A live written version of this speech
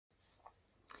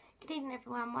Good evening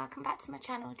everyone, welcome back to my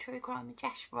channel, True Crime with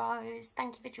Jess Rose.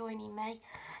 Thank you for joining me.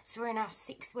 So we're in our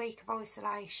 6th week of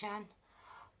isolation.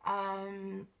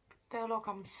 Feel like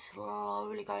I'm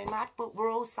slowly going mad, but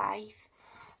we're all safe.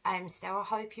 Still, I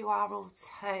hope you are all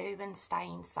too and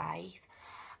staying safe.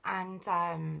 And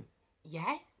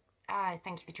yeah,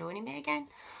 thank you for joining me again.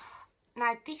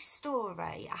 Now this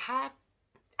story, I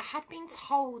had been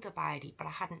told about it, but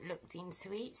I hadn't looked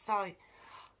into it. So it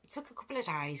took a couple of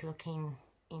days looking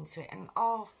into it, and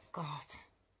oh god,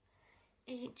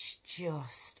 it's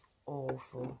just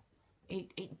awful.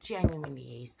 It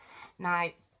genuinely is.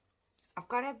 Now I've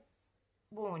got to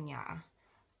warn you,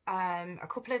 a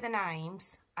couple of the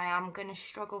names I am going to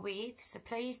struggle with, so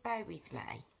please bear with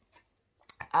me.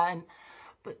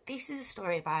 But this is a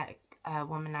story about a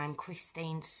woman named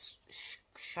Christine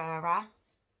Schurrer.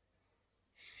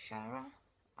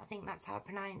 I think that's how I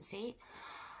pronounce it.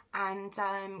 And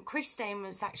Christine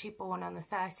was actually born on the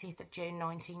 30th of June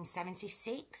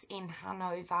 1976 in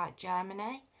Hanover,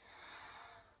 Germany.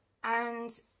 And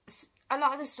a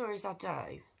lot of the stories I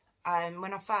do,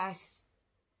 when I first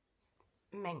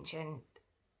mention,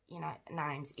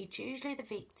 names, it's usually the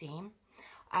victim.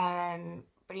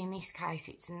 But in this case,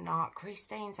 it's not.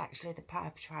 Christine's actually the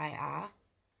perpetrator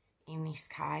in this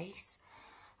case.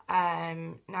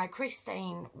 Now,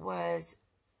 Christine was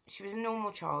a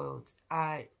normal child.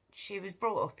 She was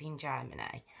brought up in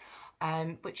Germany,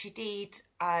 but she did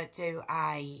do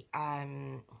as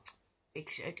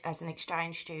an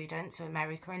exchange student to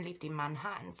America and lived in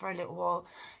Manhattan for a little while.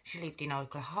 She lived in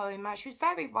Oklahoma. She was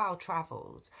very well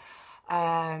travelled,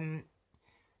 and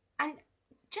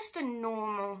just a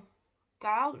normal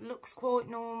girl. Looks quite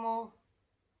normal,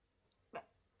 but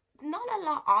not a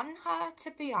lot on her,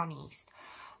 to be honest.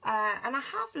 And I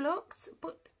have looked,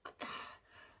 but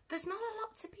there's not a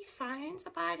lot to be found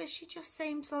about her. She just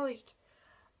seems like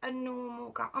a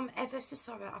normal girl. I'm ever so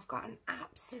sorry. I've got an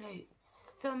absolute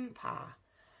thumper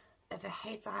of a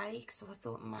headache, so I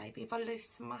thought maybe if I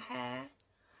loosen my hair.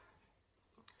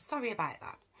 Sorry about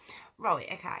that.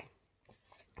 Right, okay.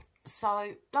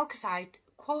 So, like I said,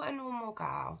 quite a normal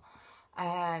girl.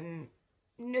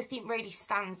 Nothing really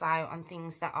stands out on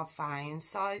things that I've found.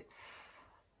 So,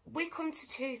 we come to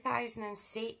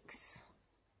 2006.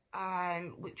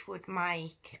 Which would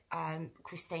make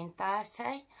Christine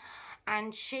 30,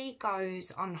 and she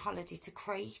goes on holiday to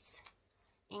Crete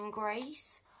in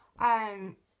Greece.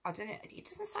 I don't know, it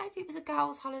doesn't say if it was a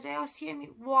girls' holiday. I assume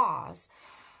it was.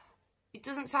 It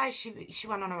doesn't say she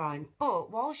went on her own, but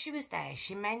while she was there,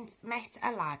 she met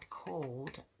a lad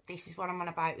called, this is what I'm on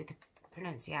about with the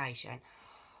pronunciation,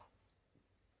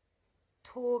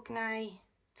 Torgny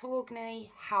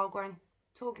Hallgren.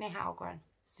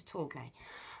 It's a Torgny.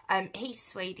 He's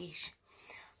Swedish,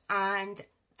 and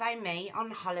they meet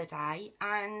on holiday,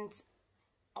 and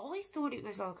I thought it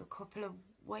was like a couple of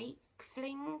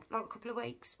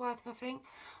weeks worth of a fling,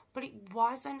 but it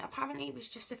wasn't. Apparently it was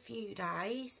just a few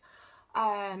days,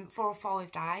 4 or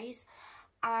 5 days,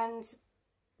 and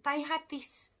they had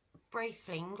this brief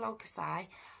fling, like I say,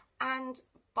 and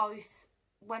both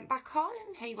went back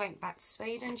home. He went back to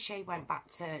Sweden, she went back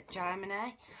to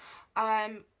Germany.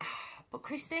 But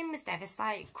Christine was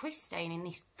devastated. Christine, in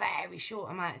this very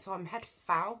short amount of time, had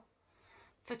fell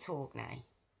for Torgny.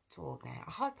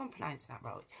 I hope I'm pronouncing that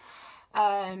right.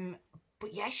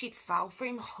 But yeah, she'd fell for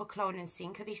him hook, line and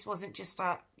sinker. This wasn't just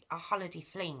a holiday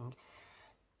fling.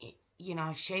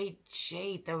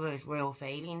 There was real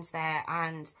feelings there.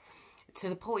 And to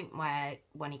the point where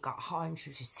when he got home,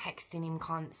 she was just texting him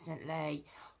constantly,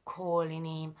 calling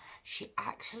him. She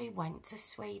actually went to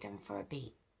Sweden for a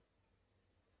bit.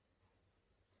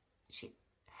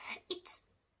 It's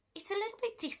a little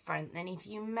bit different than if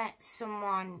you met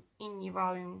someone in your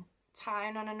own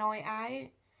town on a night out,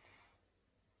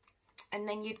 and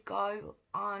then you'd go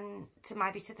on to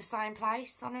maybe to the same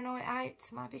place on a night out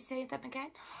to maybe see them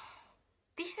again.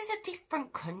 This is a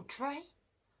different country,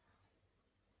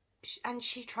 and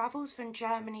she travels from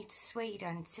Germany to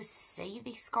Sweden to see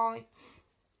this guy.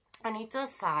 And he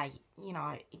does say,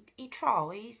 he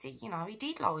tries, he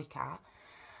did like her.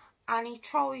 And he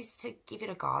tries to give it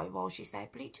a go while she's there,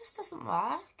 but it just doesn't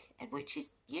work, which is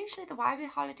usually the way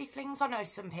with holiday flings. I know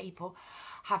some people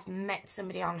have met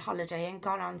somebody on holiday and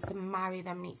gone on to marry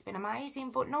them, and it's been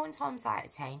amazing, but 9 times out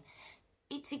of 10,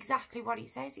 it's exactly what it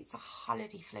says. It's a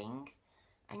holiday fling,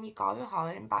 and you go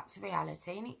home, back to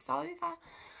reality, and it's over.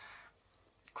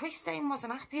 Christine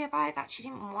wasn't happy about that. She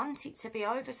didn't want it to be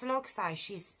over, so like I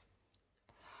say,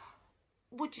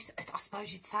 I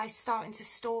suppose you'd say, starting to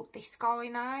stalk this guy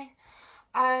now.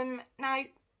 Now,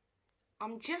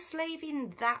 I'm just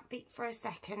leaving that bit for a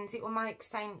second. It will make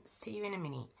sense to you in a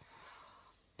minute.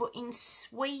 But in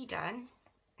Sweden,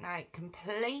 now,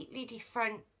 completely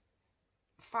different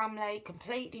family,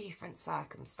 completely different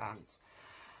circumstance.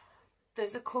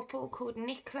 There's a couple called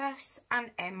Nicholas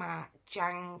and Emma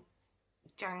Jangestig.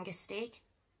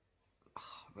 Oh,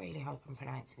 I really hope I'm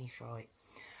pronouncing this right.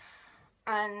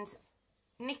 And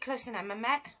Nicholas and Emma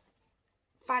met,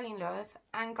 fell in love,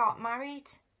 and got married.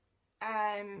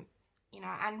 You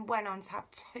know, and went on to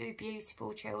have 2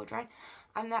 beautiful children.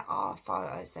 And there are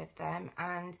photos of them,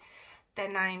 and their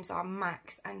names are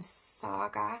Max and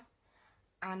Saga.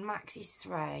 And Max is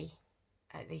 3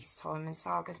 at this time, and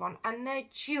Saga's 1. And they're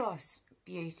just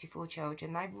beautiful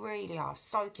children. They really are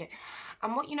so cute.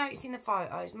 And what you notice in the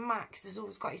photos, Max has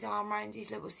always got his arm around his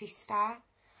little sister.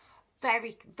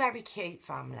 Very, very cute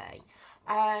family.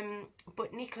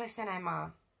 But Nicholas and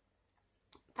Emma,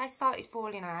 they started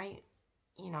falling out.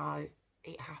 You know,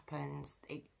 it happens.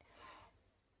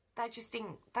 They just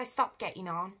didn't. They stopped getting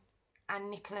on,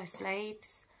 and Nicholas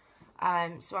leaves.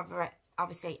 So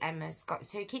obviously Emma's got the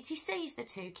 2 kids. He sees the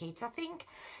 2 kids. I think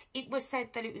it was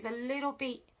said that it was a little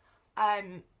bit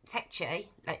tetchy,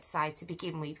 let's say, to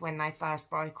begin with when they first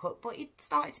broke up, but it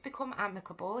started to become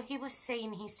amicable. He was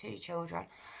seeing his 2 children,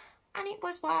 and it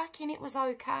was working. It was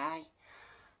okay.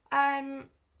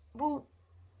 Well,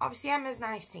 obviously Emma's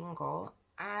now single,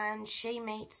 and she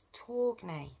meets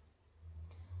Torgny,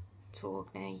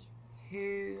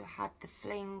 who had the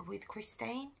fling with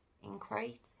Christine in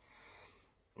Crete.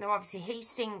 Now, obviously, he's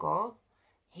single.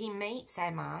 He meets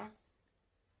Emma,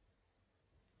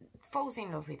 falls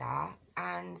in love with her,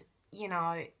 and, you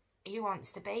know, he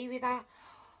wants to be with her.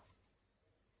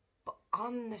 But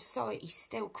on the side, he's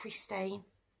still Christine.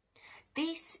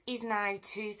 This is now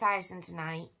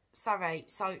 2008. Sorry,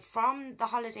 so from the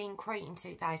holiday in Crete in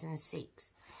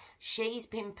 2006, she's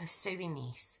been pursuing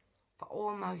this for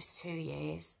almost 2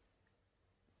 years.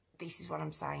 This is what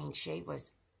I'm saying. She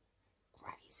was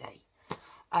crazy.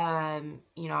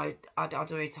 You know, I'd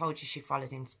already told you she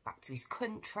followed him back to his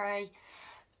country.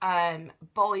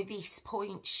 By this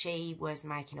point, she was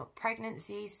making up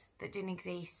pregnancies that didn't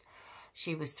exist.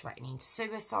 She was threatening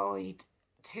suicide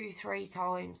 2-3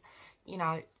 times. You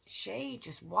know, she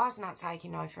just was not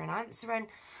taking no for an answer. And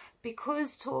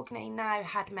because Torgny now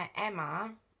had met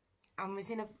Emma and was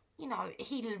in a, you know,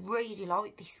 he really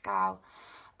liked this girl.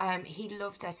 He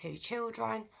loved her 2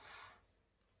 children.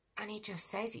 And he just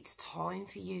says, it's time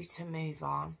for you to move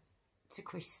on to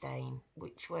Christine,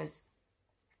 which was,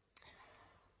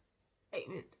 it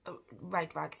was a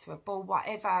red rag to a bull,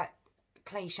 whatever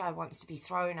cliche wants to be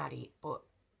thrown at it, but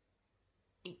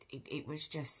it was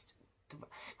just, it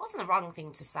wasn't the wrong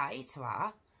thing to say to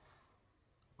her,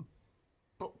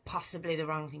 but possibly the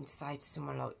wrong thing to say to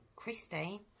someone like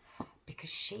Christine,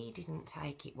 because she didn't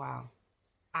take it well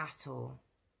at all.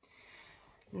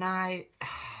 Now,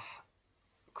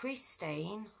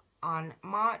 Christine, on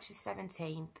March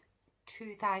 17th,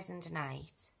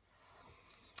 2008,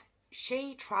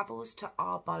 she travels to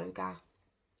Arboga,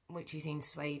 which is in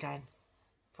Sweden,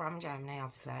 from Germany,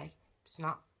 obviously. It's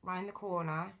not round the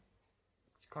corner.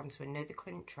 She's gone to another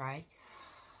country.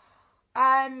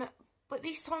 But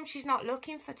this time she's not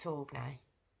looking for Torgny.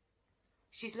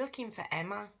 She's looking for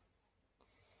Emma,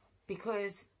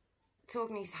 because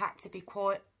Torgny's had to be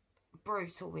quite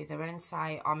brutal with her and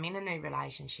say, I'm in a new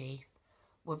relationship,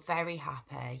 we're very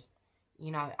happy. You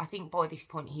know, I think by this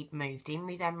point he'd moved in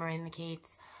with Emma and the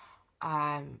kids,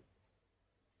 and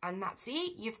that's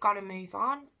it. You've got to move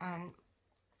on. And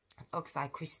like I say,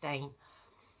 Christine,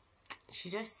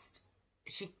 she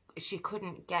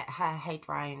couldn't get her head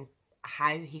round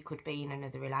how he could be in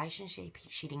another relationship.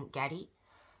 She didn't get it.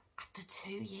 After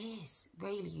 2 years,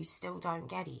 really, you still don't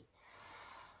get it.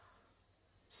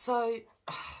 So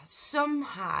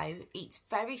somehow it's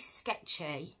very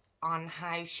sketchy on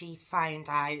how she found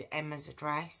out Emma's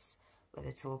address,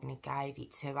 whether Torgny gave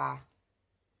it to her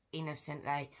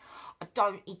innocently.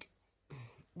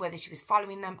 Whether she was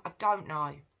following them, I don't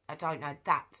know.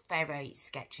 That's very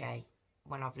sketchy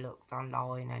when I've looked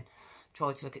online and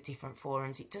tried to look at different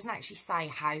forums. It doesn't actually say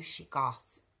how she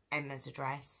got Emma's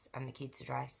address and the kids'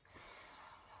 address.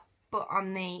 But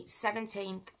on the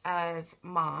 17th of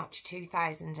March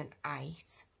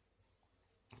 2008,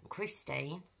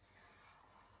 Christine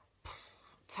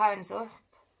turns up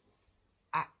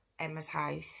at Emma's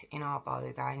house in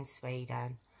Arboga in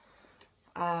Sweden.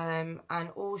 And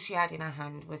all she had in her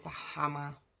hand was a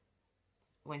hammer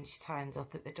when she turned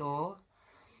up at the door.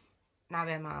 Now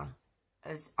Emma,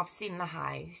 I've seen the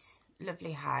house,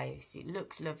 lovely house. It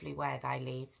looks lovely where they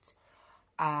lived.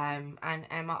 And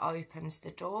Emma opens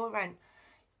the door, and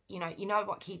you know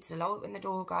what kids are like. When the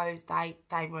door goes, they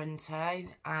run too.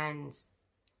 And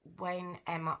when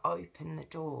Emma opened the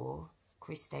door,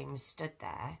 Christine was stood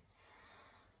there,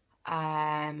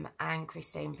 and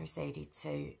Christine proceeded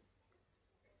to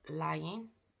lay in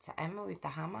to Emma with the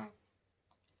hammer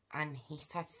and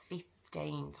hit her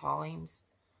 15 times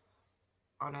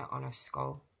on her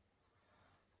skull.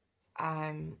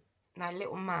 Now,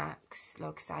 little Max,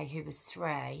 like I say, who was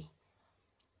 3,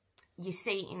 you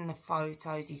see in the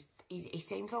photos, he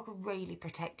seems like a really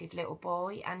protective little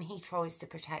boy, and he tries to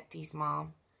protect his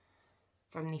mum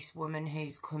from this woman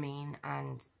who's coming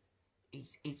and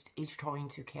is trying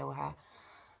to kill her.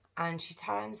 And she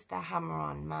turns the hammer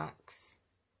on Max,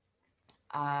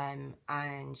 and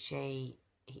she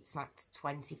hits Max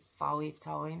 25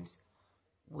 times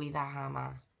with a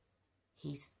hammer.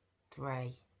 He's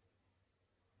 3.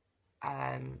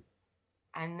 And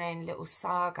then little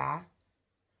Saga,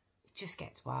 it just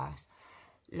gets worse.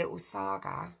 Little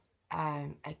Saga,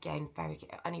 again,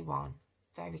 only 1,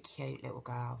 very cute little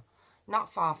girl,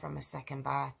 not far from her 2nd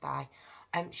birthday.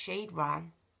 She'd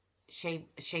run, she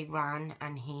ran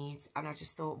and hid, and I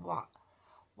just thought,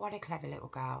 what a clever little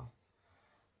girl.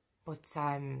 But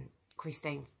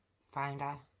Christine found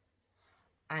her,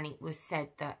 and it was said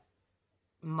that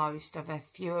most of her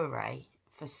fury,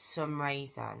 for some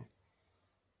reason,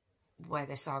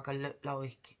 whether Saga looked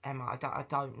like Emma, I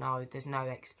don't know, there's no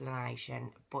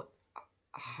explanation, but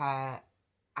her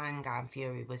anger and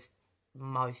fury was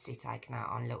mostly taken out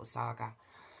on little Saga.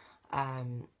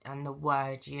 And the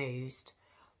word used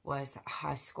was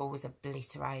her skull was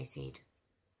obliterated.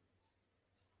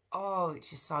 Oh,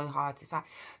 it's just so hard to say.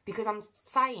 Because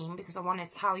I want to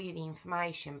tell you the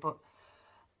information, but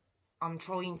I'm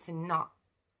trying to not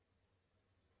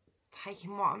take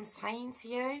in what I'm saying to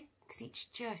you. Because it's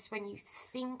just, when you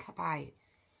think about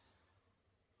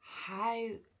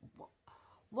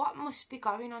what must be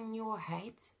going on in your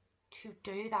head to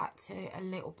do that to a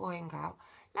little boy and girl,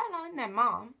 let alone their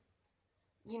mum.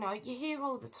 You know, you hear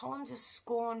all the times of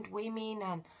scorned women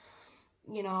and,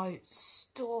 you know,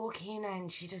 stalking,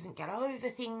 and she doesn't get over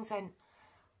things,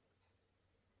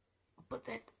 but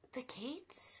the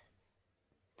kids,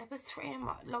 there were 3 of them,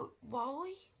 like,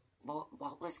 why?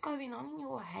 What was going on in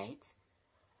your head?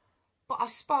 But I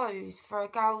suppose for a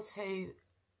girl to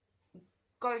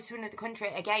go to another country,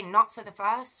 again, not for the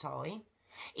first time,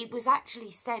 it was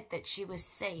actually said that she was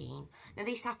seen. Now,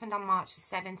 this happened on March the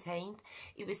 17th.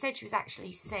 It was said she was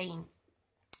actually seen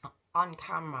on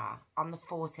camera on the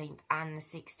 14th and the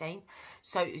 16th.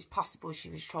 So it was possible she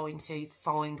was trying to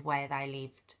find where they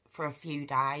lived for a few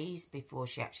days before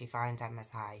she actually found Emma's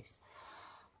house.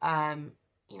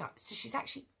 You know, so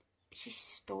she's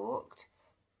stalked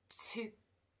to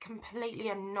completely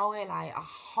annihilate a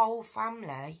whole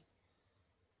family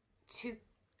to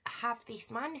have this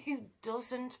man who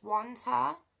doesn't want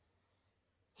her.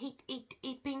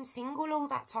 He'd been single all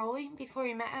that time before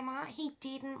he met Emma. He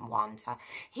didn't want her.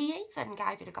 He even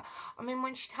gave it a go. I mean,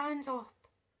 when she turns up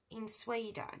in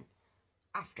Sweden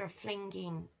after a fling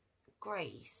in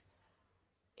Greece,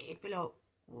 it'd be like,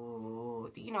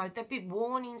 ooh, you know, there'd be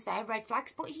warnings there, red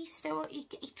flags, but he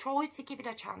tried to give it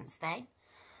a chance then.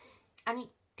 And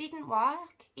it didn't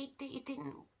work. It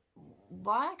didn't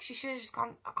work. She should have just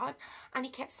gone on. And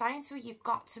he kept saying to her, you've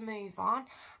got to move on.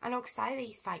 And like I say,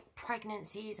 these fake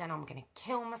pregnancies and I'm going to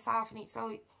kill myself. And it's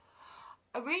like,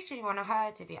 originally when I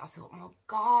heard of it, I thought, oh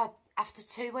God, after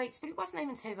 2 weeks. But it wasn't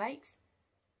even 2 weeks.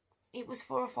 It was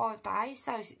 4 or 5 days.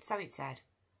 So it said.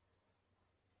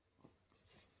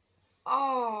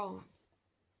 Oh,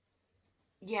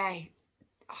 yeah.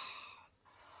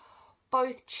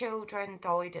 Both children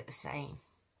died at the scene.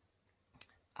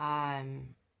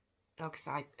 Like I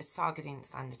say, Saga didn't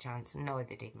stand a chance, and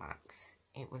neither did Max.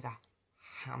 It was a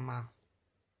hammer,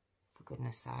 for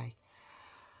goodness sake.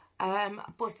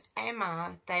 But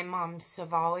Emma, their mum,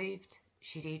 survived.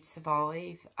 She did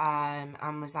survive,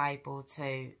 and was able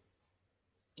to,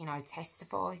 you know,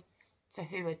 testify to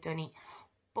who had done it.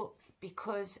 But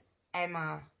because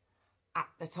Emma, at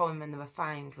the time when they were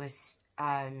found, was,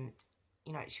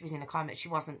 you know, she was in a coma, she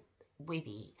wasn't with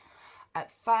it. At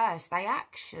first, they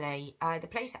actually, the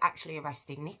police actually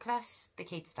arrested Nicholas, the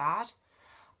kid's dad.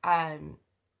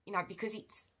 You know, because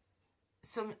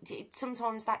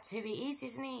sometimes that's who it is,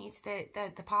 isn't it? It's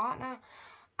the partner.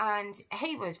 And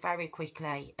he was very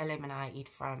quickly eliminated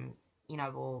from, you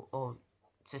know, all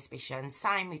suspicion.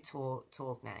 Same with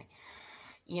Torgnay.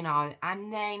 You know,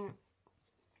 and then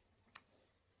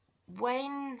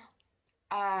when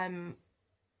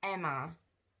Emma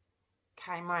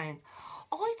came round,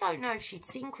 I don't know if she'd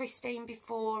seen Christine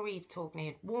before, if Torgnay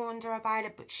had warned her about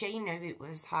it, but she knew it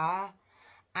was her,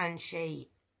 and she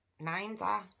named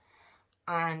her.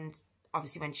 And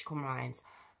obviously when she come round,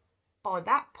 by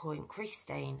that point,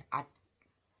 Christine had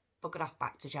buggered off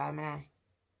back to Germany.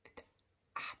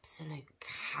 Absolute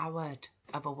coward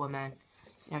of a woman.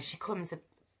 You know, she comes and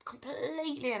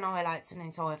completely annihilates an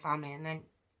entire family and then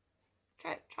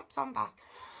drops on back.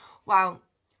 Well,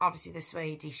 obviously the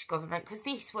Swedish government, because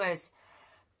this was,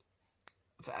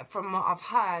 from what I've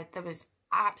heard, there was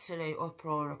absolute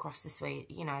uproar across the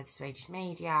Swedish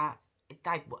media.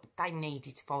 They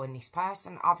needed to find this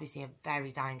person, obviously a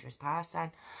very dangerous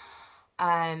person.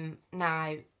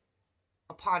 Now,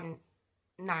 upon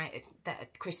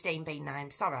Christine being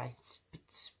named, sorry,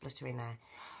 spluttering there.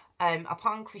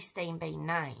 Upon Christine being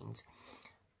named,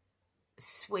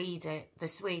 the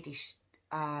Swedish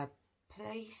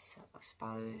police, I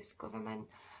suppose, government,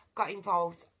 got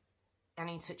involved and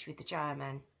in touch with the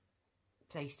German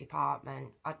police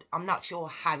department. I'm not sure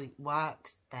how it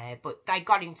works there, but they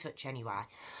got in touch anyway.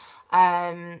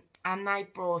 And they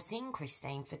brought in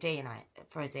Christine for a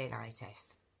DNA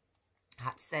test. I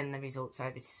had to send the results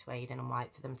over to Sweden and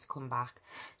wait for them to come back.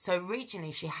 So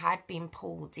originally she had been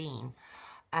pulled in,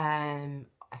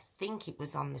 I think it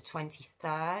was on the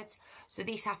 23rd. So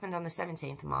this happened on the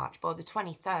 17th of March. By the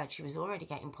 23rd, she was already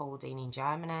getting pulled in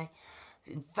Germany.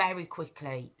 Very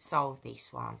quickly solved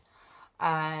this one.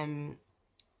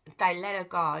 They let her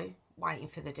go, waiting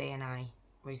for the DNA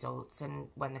results. And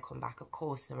when they come back, of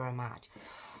course, they were a match.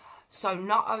 So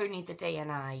not only the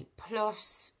DNA,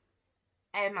 plus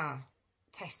Emma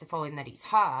testifying that it's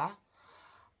her,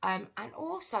 and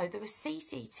also there was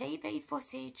CCTV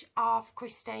footage of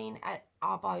Christine at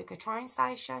Arboga train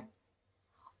station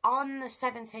on the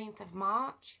 17th of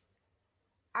March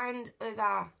and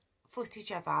other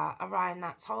footage of her around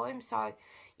that time. So,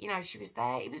 you know, she was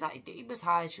there. It was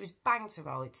her. She was banged to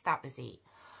rights. That was it.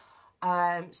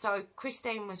 So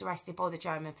Christine was arrested by the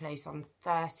German police on the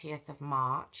 30th of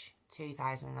March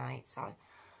 2008. So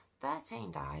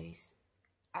 13 days.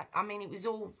 I mean, it was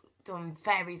all done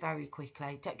very, very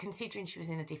quickly, considering she was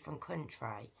in a different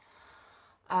country.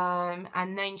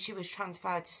 And then she was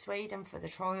transferred to Sweden for the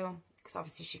trial, because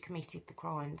obviously she committed the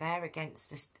crime there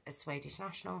against a Swedish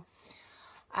national.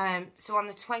 So on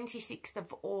the 26th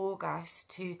of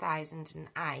August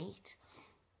 2008,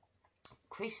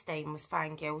 Christine was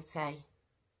found guilty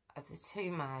of the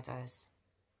 2 murders.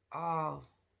 Oh,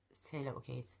 the 2 little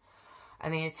kids.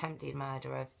 And the attempted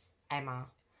murder of Emma.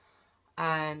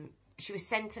 She was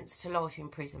sentenced to life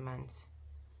imprisonment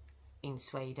in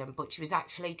Sweden, but she was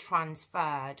actually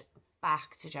transferred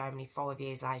back to Germany 5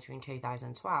 years later in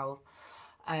 2012.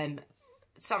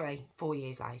 4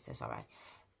 years later,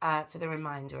 for the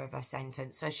remainder of her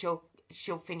sentence. So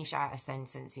she'll finish out her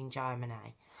sentence in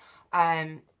Germany.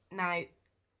 Now,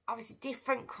 obviously,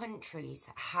 different countries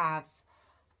have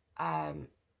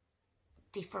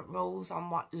different rules on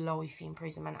what life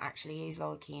imprisonment actually is.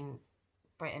 Like in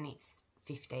Britain, it's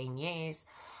 15 years.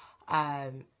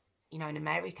 You know, in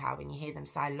America, when you hear them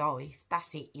say life,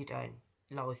 that's it, you're done.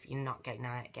 Life, you're not getting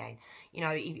out again. You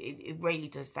know, it really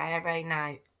does vary.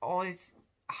 Now, I've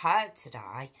heard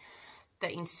today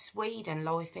that in Sweden,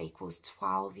 life equals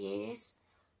 12 years.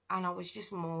 And I was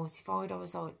just mortified. I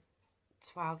was like,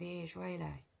 12 years,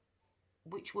 really?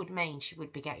 Which would mean she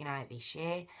would be getting out this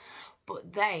year.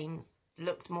 But then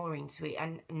looked more into it,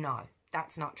 and no,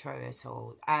 that's not true at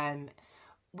all.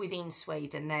 Within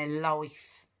Sweden, their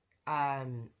life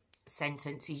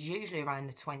sentence is usually around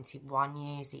the 21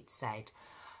 years, it's said.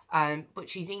 But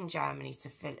she's in Germany to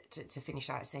finish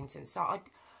that sentence. So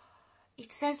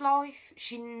it says life.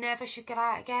 She never should get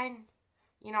out again.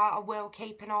 You know, I will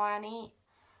keep an eye on it.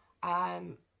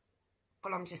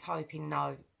 But I'm just hoping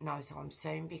no time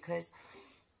soon, because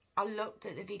I looked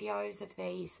at the videos of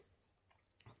these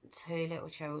 2 little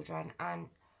children and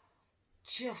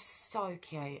just so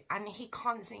cute. And he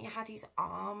constantly had his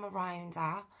arm around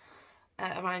her,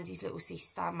 around his little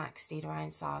sister. Max did,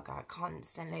 around Saga,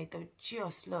 constantly. They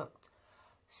just looked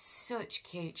such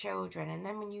cute children. And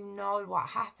then when you know what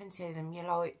happened to them, you're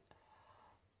like,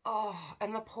 oh.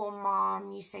 And the poor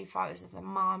mum, you see photos of the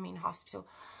mum in hospital.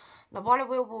 Now, what I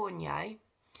will warn you,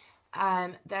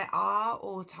 there are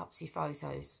autopsy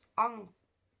photos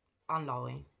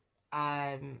online,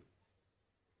 and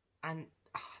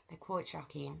they're quite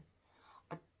shocking.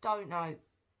 I don't know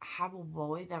how or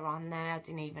why they're on there. I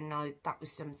didn't even know that was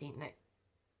something that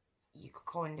you could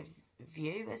kind of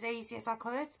view as easy as I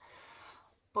could.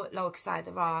 But like I say,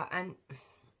 there are, and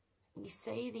you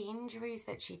see the injuries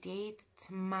that she did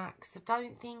to Max. I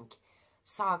don't think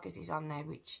Saga's is on there,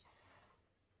 which,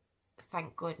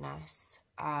 thank goodness,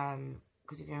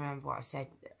 because if you remember what I said,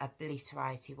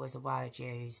 obliterated was a word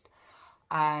used.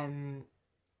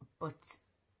 But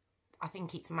I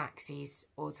think it's Max's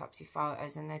autopsy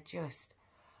photos, and they're just,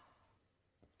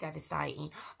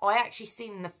 devastating. I actually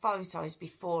seen the photos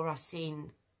before I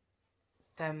seen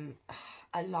them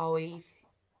alive,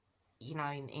 you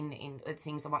know, in other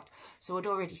things I watched. So I'd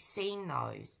already seen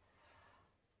those.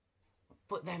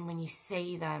 But then when you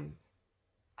see them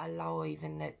alive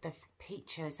and the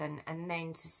pictures and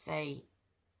then to see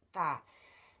that,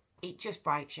 it just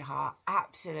breaks your heart.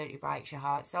 Absolutely breaks your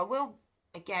heart. So I will,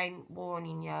 again,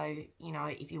 warning you, you know,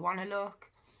 if you want to look,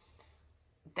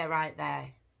 they're out there.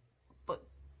 But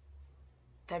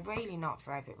they're really not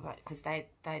for everybody, because they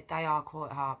are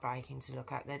quite heartbreaking to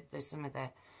look at. There's some of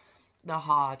the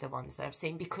harder ones that I've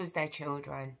seen, because they're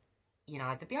children. You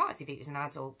know, they'd be hard if it was an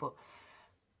adult, but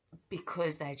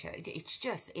because they're children,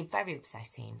 it's very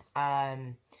upsetting.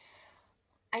 And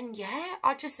yeah,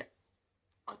 I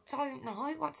don't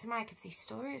know what to make of this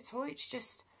story at all. It's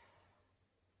just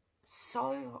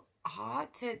so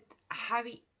hard to how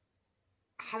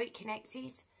it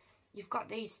connected. You've got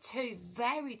these two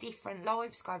very different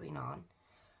lives going on,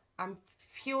 and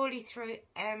purely through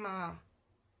Emma,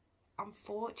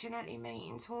 unfortunately,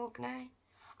 meeting Torgney.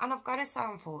 And I've got to say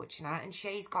unfortunate, and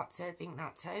she's got to think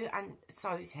that too, and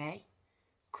so's he,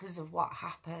 because of what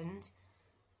happened.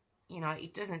 You know,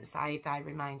 it doesn't say if they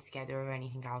remain together or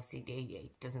anything else.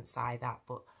 It doesn't say that,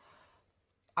 but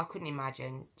I couldn't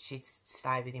imagine she'd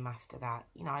stay with him after that.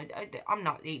 You know,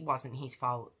 it wasn't his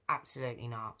fault, absolutely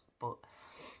not, but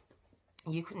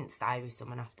you couldn't stay with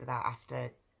someone after that,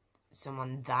 after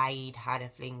someone they'd had a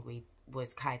fling with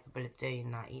was capable of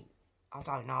doing that. I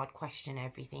don't know, I'd question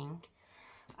everything.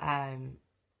 And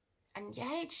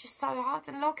yeah, it's just so hard.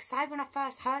 And like I say, when I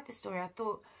first heard the story, I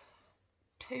thought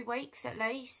 2 weeks at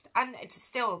least, and it's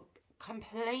still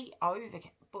complete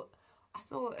overkill, but I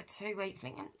thought a 2-week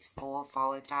fling, and it's 4 or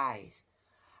 5 days,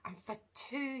 and for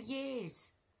 2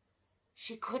 years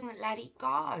she couldn't let it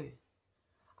go.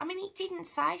 I mean, it didn't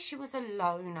say she was a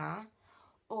loner,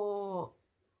 or,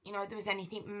 you know, there was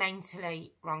anything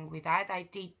mentally wrong with her. They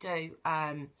did do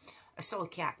a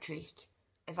psychiatric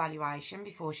evaluation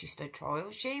before she stood trial.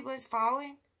 She was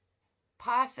fine,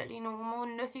 perfectly normal,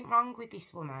 nothing wrong with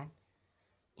this woman.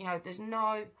 You know, there's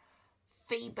no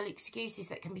feeble excuses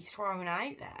that can be thrown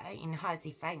out there in her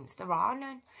defence. There are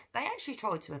none. They actually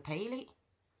tried to appeal it.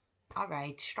 I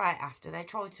read straight after, they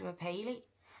tried to appeal it,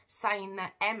 saying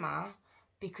that Emma,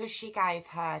 because she gave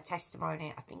her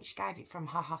testimony, I think she gave it from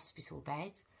her hospital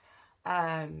bed,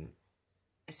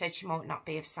 said she might not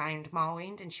be of sound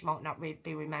mind and she might not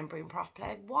be remembering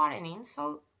properly. What an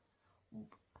insult.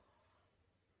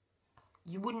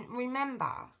 You wouldn't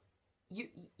remember.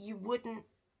 You wouldn't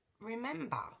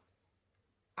remember.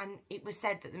 And it was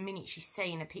said that the minute she's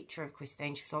seen a picture of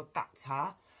Christine, she was like, that's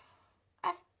her.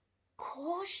 Of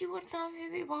course you would know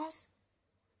who it was.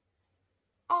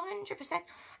 100%.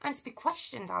 And to be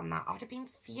questioned on that, I'd have been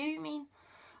fuming.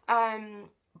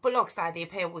 But like I say, the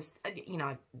appeal was, you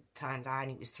know, turned down,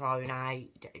 it was thrown out.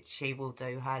 She will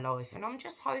do her life. And I'm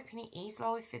just hoping it is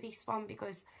life for this one,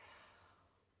 because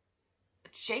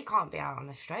she can't be out on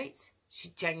the streets. She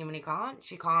genuinely can't.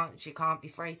 She can't be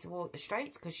free to walk the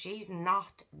streets because she's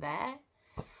not there.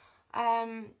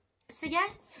 So yeah,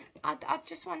 I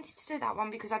just wanted to do that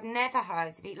one because I'd never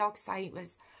heard of it. Like I say, it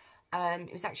was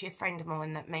actually a friend of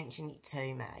mine that mentioned it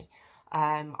to me.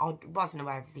 I wasn't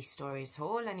aware of this story at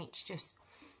all, and it's just,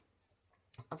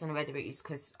 I don't know whether it is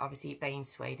because obviously it being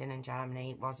Sweden and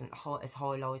Germany, it wasn't as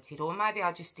highlighted, or maybe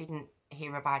I just didn't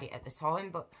hear about it at the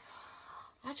time, but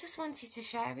I just wanted to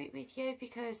share it with you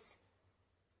because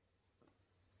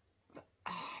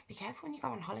be careful when you go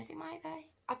on holiday, maybe.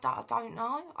 I don't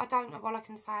know. I don't know what I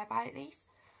can say about this,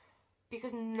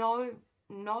 because no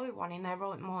one in their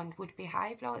right mind would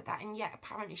behave like that, and yet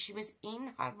apparently she was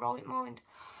in her right mind.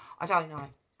 I don't know.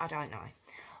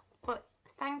 But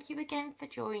thank you again for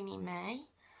joining me.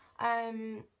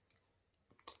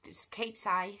 Just keep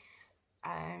safe.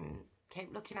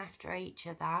 Keep looking after each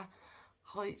other.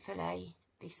 Hopefully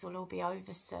this will all be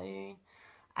over soon.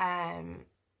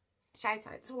 Shout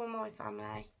out to all my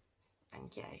family.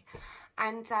 Thank you.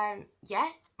 And yeah,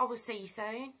 I will see you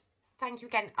soon. Thank you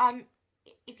again.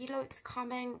 If you'd like to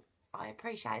comment, I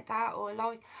appreciate that. Or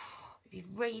like, if you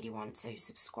really want to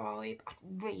subscribe,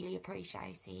 I'd really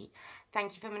appreciate it.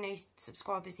 Thank you for my new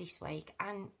subscribers this week.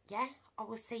 And yeah, I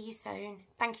will see you soon.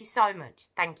 Thank you so much.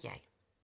 Thank you.